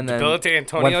point is to And then debilitate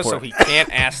Antonio went for so it. he can't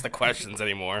ask the questions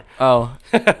anymore. Oh,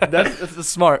 that's a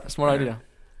smart idea.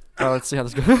 Well, let's see how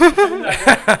this goes.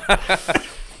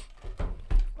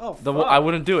 Oh, I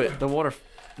wouldn't do it. The water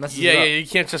messes Yeah, it up. yeah, you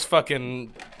can't just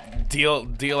fucking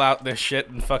deal out this shit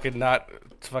and fucking not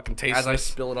fucking taste As I this.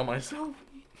 spill it on myself.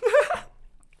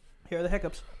 Here are the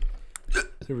hiccups.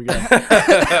 Here we go.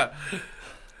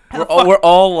 we're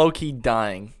all low key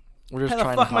dying. We're just How the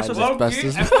trying to fuck am I hide this supposed Low-key,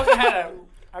 asbestos.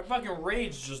 I fucking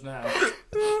raged just now.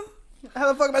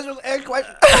 How the fuck am I supposed to ask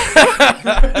questions?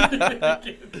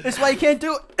 That's why you can't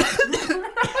do it.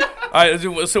 All right,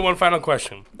 let's do one final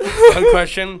question. One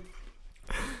question.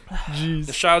 Jeez.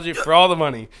 Astrology for all the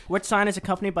money. Which sign is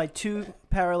accompanied by two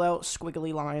parallel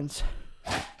squiggly lines?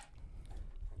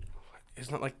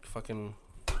 Isn't it like fucking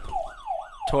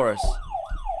Taurus.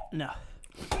 No.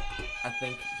 I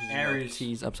think Aries.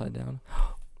 T's upside down.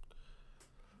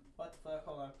 What the fuck?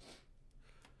 Hold on.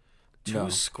 two No.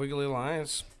 squiggly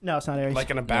lines? No, it's not Aries. Like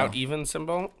an about No. even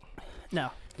symbol? no.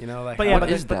 You know, like But yeah, What but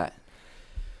is there's- that?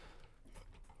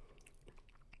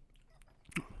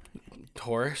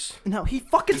 Taurus? No, he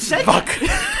fucking said Fuck. Dude,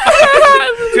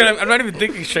 I'm not even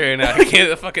thinking straight right now. I can't.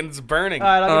 The fucking it's burning. All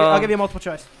right, I'll give you a multiple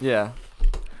choice. Yeah.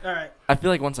 All right. I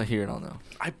feel like once I hear it, I'll know.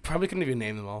 I probably couldn't even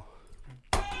name them all.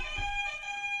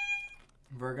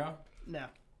 Virgo? No.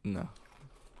 No.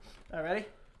 All right, ready?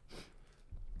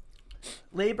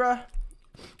 Libra,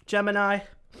 Gemini,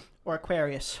 or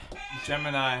Aquarius?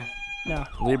 Gemini. No.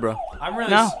 Libra. I'm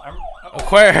really... No.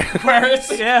 Aquarius.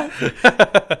 Aquarius? Yeah.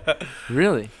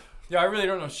 Really? Yeah, I really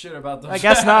don't know shit about those. I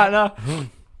guess not. No.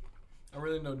 I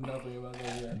really know nothing about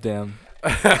those yet. Damn.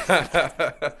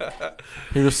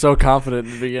 He was so confident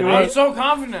in the beginning. I'm so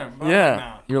confident. But Yeah.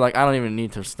 nah. You're like, I don't even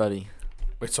need to study.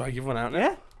 Wait, so I give one out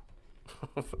now?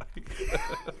 Yeah.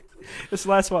 This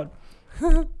last one.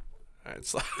 All right,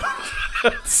 so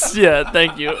Yeah,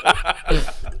 thank you.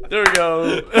 There we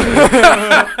go.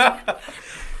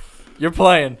 You're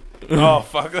playing. oh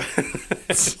fuck.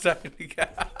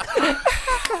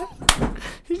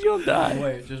 He's gonna die.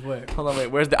 Wait, just wait. Hold on, wait.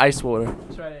 Where's the ice water?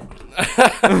 That's right.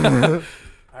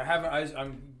 I have an ice.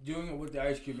 I'm doing it with the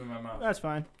ice cube in my mouth. That's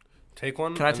fine. Take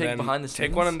one. Can I and take then behind the Take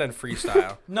scenes? one and then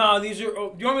freestyle. No, these are.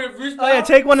 Oh, you want me to freestyle? Oh yeah,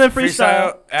 take one and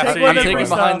freestyle. After Take you one I'm and get taking one. freestyle.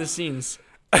 behind the scenes.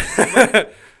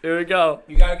 Here we go.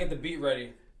 You gotta get the beat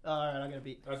ready. All right, I'm gonna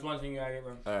beat. That's one thing you gotta get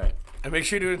ready. All right. And make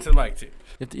sure you do it into the mic too. You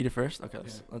have to eat it first? Okay,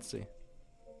 let's see.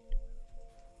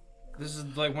 This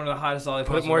is like one of the hottest lollipops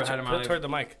Put it more. I've ever had in my Put it life. toward the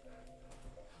mic.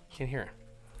 Can't hear.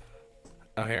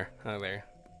 Oh here. Oh there.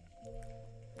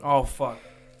 Oh fuck.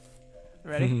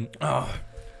 Ready? Oh.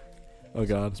 Oh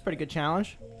God. It's a pretty good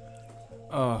challenge.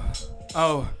 Oh.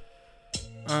 Oh.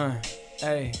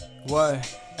 Hey. What?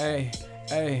 Hey.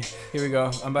 Hey. Here we go.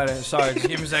 I'm about to. Sorry. Just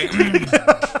give me a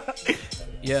second.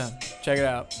 Yeah. Check it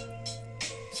out.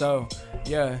 So.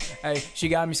 Yeah, hey, she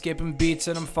got me skipping beats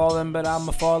and I'm falling, but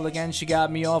I'ma fall again. She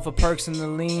got me off of perks and the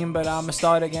lean, but I'ma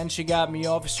start again. She got me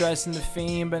off of stress and the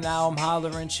fiend, but now I'm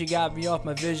hollering. She got me off,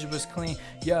 my vision was clean.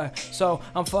 Yeah, so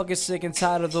I'm fucking sick and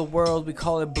tired of the world. We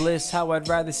call it bliss. How I'd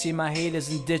rather see my haters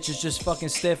in ditches just fucking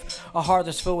stiff. A heart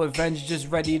that's filled with vengeance, just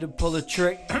ready to pull a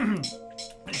trick.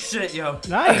 Shit, yo.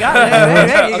 No, you got it.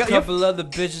 Hey, you A got, couple other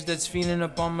bitches that's fiending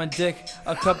up on my dick.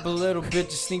 A couple little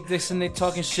bitches sneak dicks and they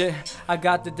talking shit. I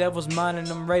got the devil's mind and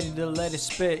I'm ready to let it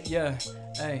spit. Yeah,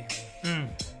 hey.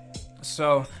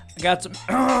 So I got some.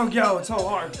 Oh, yo, it's so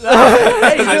hard.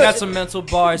 I got some mental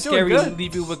bars. You're doing Scary, good.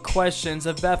 leave you with questions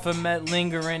of Baphomet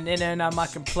lingering in and out my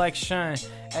complexion.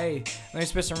 Hey, let me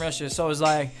spit some real shit. So it's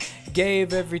like,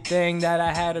 gave everything that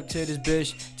I had up to this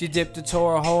bitch. She dipped and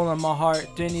tore a hole in my heart,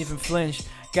 didn't even flinch.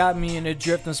 Got me in a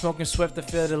drift, I'm smoking swift to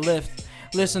feel the lift.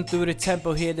 Listen through the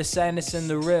tempo, hear the sadness in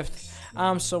the rift.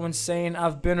 I'm so insane,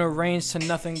 I've been arranged to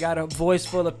nothing. Got a voice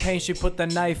full of pain, she put the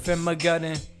knife in my gut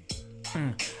and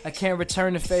I can't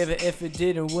return the favor. If it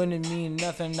did, it wouldn't mean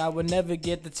nothing. I would never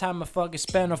get the time I fucking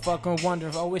spend on fucking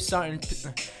wondering. Always something.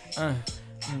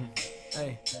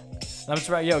 Hey, that's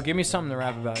right. Yo, give me something to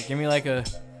rap about. Give me like a.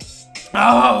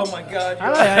 Oh my god.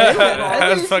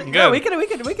 That was fucking good. No, we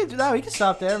could do that. We could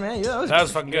stop there, man. Yeah, That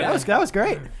was fucking good. that was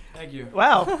great. Thank you.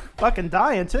 Wow, fucking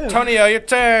dying too. Tonio, your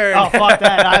turn. Oh fuck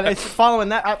that! It's following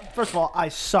that. First of all, I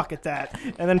suck at that,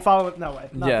 and then follow. No way.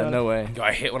 Not Yeah, good. no way.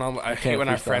 I hate when I hate when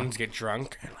our freestyle. friends get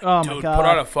drunk. Oh Dude, my god. put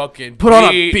on a fucking Put on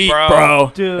a beat,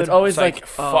 bro. Dude. It's always It's like, like,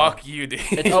 fuck you, dude.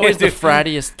 It's always the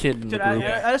frattiest kid in the Dude, group.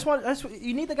 I just want.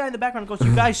 You need the guy in the background who goes,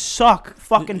 "You guys suck.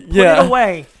 Fucking put Yeah. it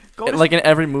away." Go to Like in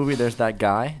every movie, there's that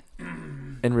guy.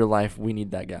 In real life, we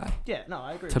need that guy yeah, no,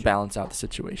 I agree. to with you. balance out the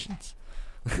situations.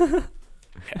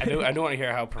 I do want to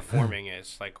hear how performing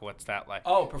is. Like, what's that like?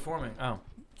 Oh, performing. Oh,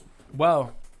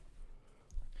 well,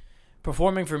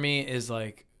 performing for me is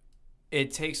like,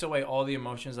 it takes away all the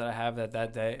emotions that I have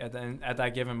that day at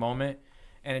that given moment,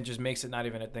 and it just makes it not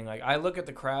even a thing. Like I look at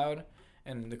the crowd,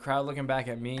 and the crowd looking back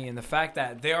at me, and the fact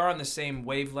that they are on the same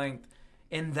wavelength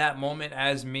in that moment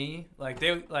as me. Like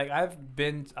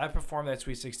I've performed at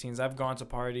Sweet 16s. I've gone to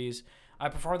parties. I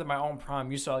performed at my own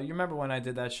prom. You remember when I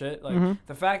did that shit? Like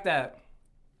the fact that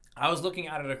I was looking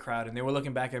out at a crowd and they were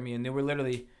looking back at me and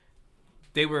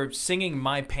they were singing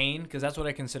my pain, because that's what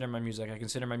I consider my music. I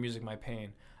consider my music my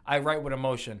pain. I write with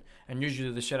emotion, and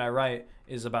usually the shit I write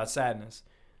is about sadness.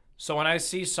 So when I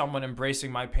see someone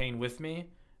embracing my pain with me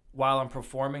while I'm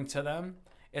performing to them,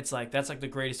 it's like, that's like the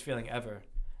greatest feeling ever.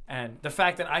 And the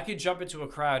fact that I could jump into a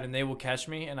crowd and they will catch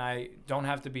me, and I don't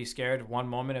have to be scared one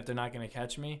moment if they're not going to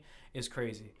catch me, is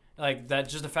crazy. Like that,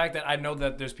 just the fact that I know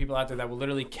that there's people out there that will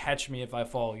literally catch me if I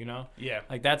fall, you know? Yeah.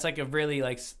 Like that's like a really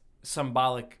like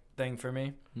symbolic thing for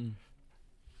me.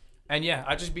 And yeah,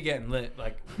 I just be getting lit.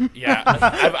 Like Yeah.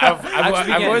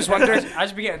 I've always wondered. I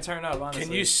just be getting turned up. Honestly,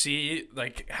 Can you see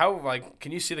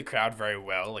can you see the crowd very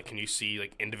well? Like, can you see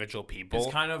like individual people?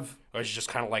 It's kind of. Or is it just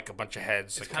kind of like a bunch of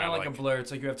heads? It's kind of like a blur.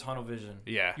 It's like you have tunnel vision.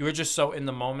 Yeah. You were just so in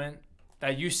the moment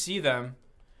that you see them,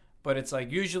 but it's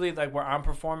like usually like where I'm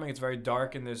performing, it's very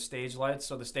dark and there's stage lights,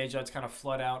 so the stage lights kind of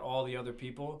flood out all the other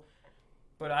people.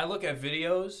 But I look at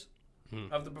videos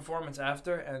of the performance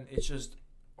after, and it's just,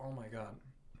 oh my god,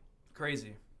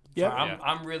 crazy. Yep. So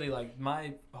I'm really like,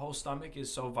 my whole stomach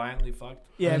is so violently fucked.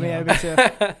 Yeah, me too.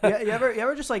 You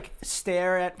ever just like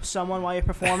stare at someone while you're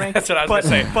performing? That's what I was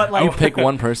gonna say. But like, You pick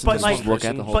one person but to like- just look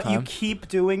at the whole but you time. keep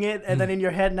doing it, and then in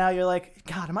your head now you're like,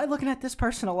 God, am I looking at this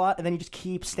person a lot? And then you just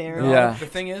keep staring. Yeah. The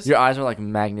thing is, Your eyes are like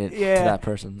magnet Yeah. to that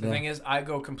person. the Yeah. thing is, I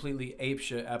go completely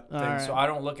apeshit at things, Alright. so I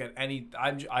don't look at any.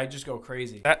 I just go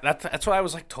crazy. That's what I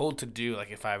was like told to do.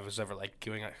 Like, if I was ever like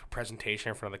giving a presentation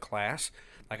in front of the class,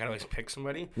 like I'd always pick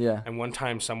somebody. Yeah. And one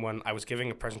time, I was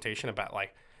giving a presentation about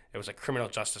like, it was like criminal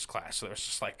justice class. So it was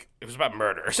just like, it was about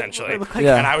murder essentially.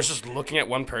 Yeah. And I was just looking at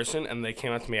one person, and they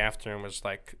came up to me after and was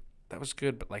like, "That was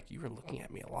good, but like you were looking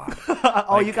at me a lot."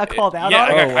 Oh, you got called out Yeah,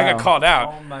 on it? I got called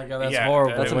out. Oh my god, that's Yeah,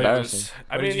 horrible. That's it was- embarrassing.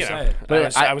 I What mean, did you you know, say?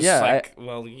 But I was yeah, like,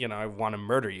 well, you know, I want to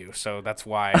murder you, so that's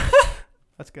why.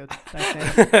 That's good.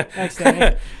 Thanks, Danny. Thanks,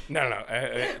 Danny. No.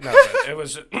 It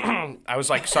was. I was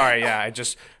like, sorry, yeah. I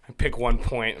just pick one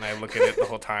point and I look at it the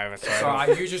whole time. And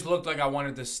so You just looked like I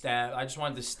wanted to stab. I just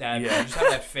wanted to stab you. Yeah. You just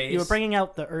have that face. You were bringing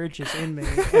out the urges in me.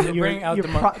 And you're bringing out your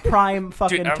the prime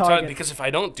fucking dude, I'm telling target. you, because if I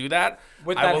don't do that,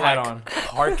 With I that will hat like on.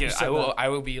 hearken. said I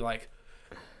will be like,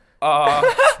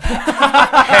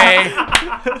 hey,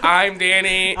 I'm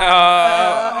Danny.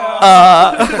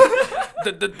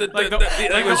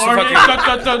 It was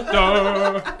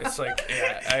fucking. It's like,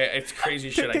 yeah, it's crazy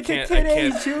shit. I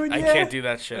can't do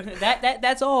that shit.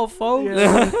 That's all, folks.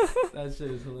 Yeah. That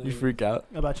shit is You hilarious. freak out.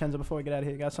 How about Chenzo, before we get out of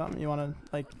here, you got something you want to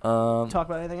like talk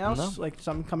about? Anything else? no. Like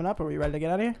something coming up? Or are you ready to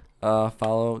get out of here?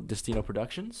 Follow Destino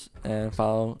Productions and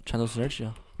follow Chenzo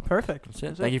Synergio. Perfect. That's it.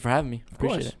 That's Thank you for having me. Of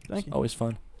course. Appreciate it. Thank you. Always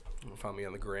fun. Follow me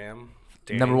on the gram.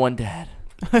 Number one dad.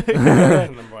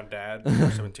 Number one dad.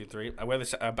 723. I wear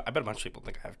this. I bet a bunch of people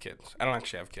think I have kids. I don't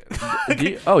actually have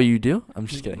kids. Oh, you do? I'm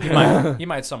just kidding. He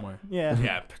might somewhere. Yeah.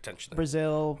 Yeah, potentially.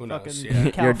 Brazil, Who knows? fucking Yeah.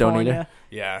 You're a California, donator?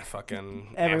 Yeah,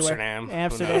 fucking everywhere. Amsterdam. Who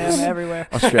Amsterdam, knows? everywhere.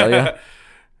 Australia.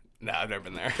 No, I've never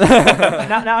been there.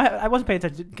 now I wasn't paying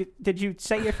attention. Did you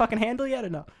say your fucking handle yet or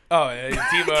no? Oh,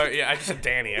 Demo. Yeah, I just said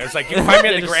Danny. I was like, you can find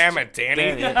me on the gram at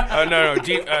Danny. Oh no,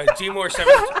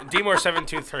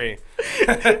 Dmore723.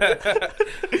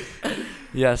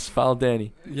 Yes, follow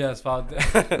Danny. Yes, follow.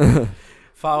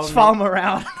 Just follow him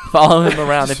around. Follow him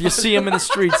around. If you see him in the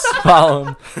streets, follow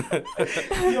him.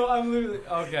 Yo, I'm literally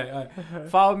okay. All right.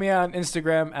 Follow me on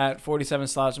Instagram at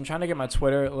 47slots. I'm trying to get my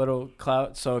Twitter a little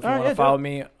clout. So if you want to follow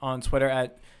me on Twitter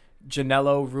at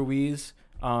Janelo Ruiz,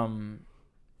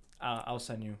 I'll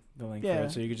send you the link for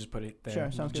it, so you can just put it there.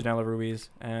 Sure, sounds good. Janelo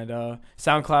Ruiz, and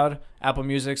SoundCloud, Apple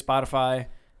Music, Spotify.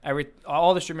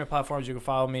 All the streaming platforms, you can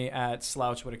follow me at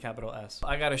Slouch with a capital S.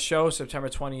 I got a show September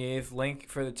 28th. Link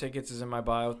for the tickets is in my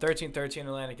bio. 1313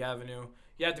 Atlantic Avenue.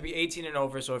 You have to be 18 and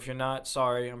over, so if you're not,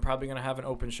 sorry. I'm probably going to have an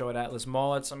open show at Atlas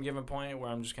Mall at some given point where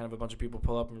I'm just going to have a bunch of people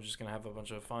pull up. I'm just going to have a bunch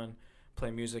of fun,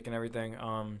 play music and everything.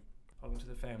 Welcome to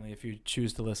the family if you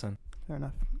choose to listen. Fair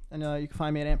enough. And you can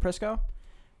find me at Ant Prisco.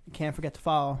 You can't forget to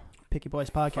follow Picky Boys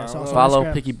Podcast. Also Follow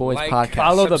Instagram. Picky Boys Like, Podcast.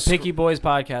 Follow the Picky Boys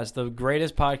Podcast, the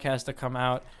greatest podcast to come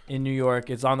out in New York.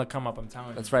 It's on the come up, I'm telling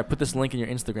you. That's right. Put this link in your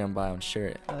Instagram bio and share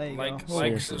it. There you Like, go.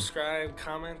 Seriously. subscribe,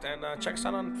 comment, and check us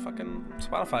out on fucking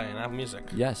Spotify and Apple Music.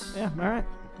 Yes. Yeah, all right.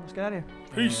 Let's get out of here.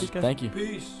 Peace. Guys. Thank you.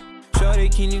 Peace. Shorty,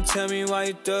 can you tell me why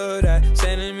you do that?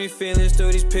 Sending me feelings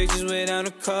through these pictures without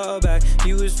a callback.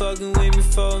 You was fucking with me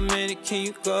for a minute, can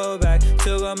you go back?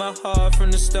 Took out my heart from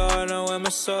the start, know where my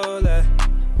soul at.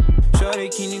 Shorty,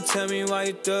 can you tell me why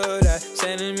you do that?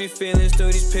 Sending me feelings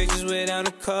through these pictures without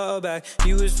a callback.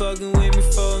 You was fucking with me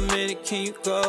for a minute, can you go